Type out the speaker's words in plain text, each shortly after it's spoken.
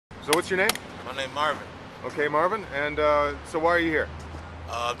So what's your name? My name Marvin. Okay, Marvin. And so why are you here?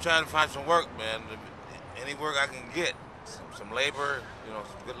 I'm trying to find some work, man. Any work I can get. Some labor, you know,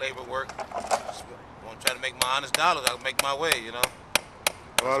 some good labor work. I'm trying to make my honest dollars. I can make my way, you know.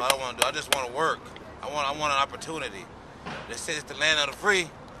 That's all I want to do. I just want to work. I want an opportunity. They say it's the land of the free.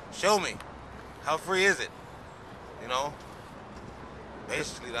 Show me. How free is it? You know?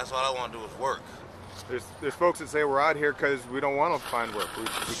 Basically, that's all I want to do is work. There's folks that say we're out here because we don't want to find work. We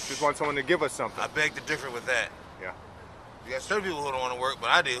just want someone to give us something. I beg to differ with that. Yeah. You got certain people who don't want to work, but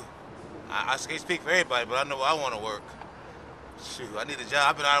I do. I can't speak for everybody, but I know I want to work. Shoot, I need a job.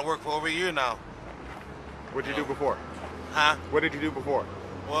 I've been out of work for over a year now. What did you do before? Huh? What did you do before?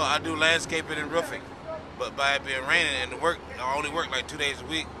 Well, I do landscaping and roofing, but by it being raining and the work, I only work like 2 days a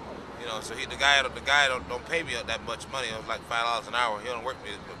week. You know, so the guy don't pay me that much money. It was like $5 an hour. He don't work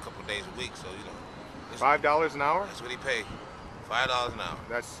me a couple of days a week, so you know. $5 an hour? That's what he paid. $5 an hour.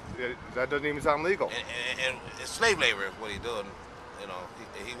 That doesn't even sound legal. And it's slave labor is what he's doing. You know,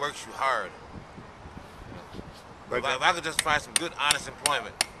 he works you hard. But if I could just find some good, honest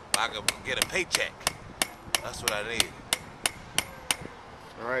employment, I could get a paycheck. That's what I need.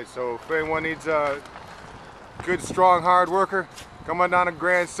 All right, so if anyone needs a good, strong, hard worker, come on down to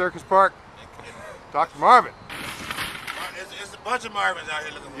Grand Circus Park. Talk to Marvin. It's a bunch of Marvins out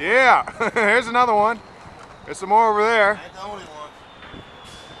here looking for Yeah, here's another one. There's some more over there. I ain't the only one.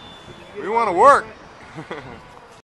 We want to work.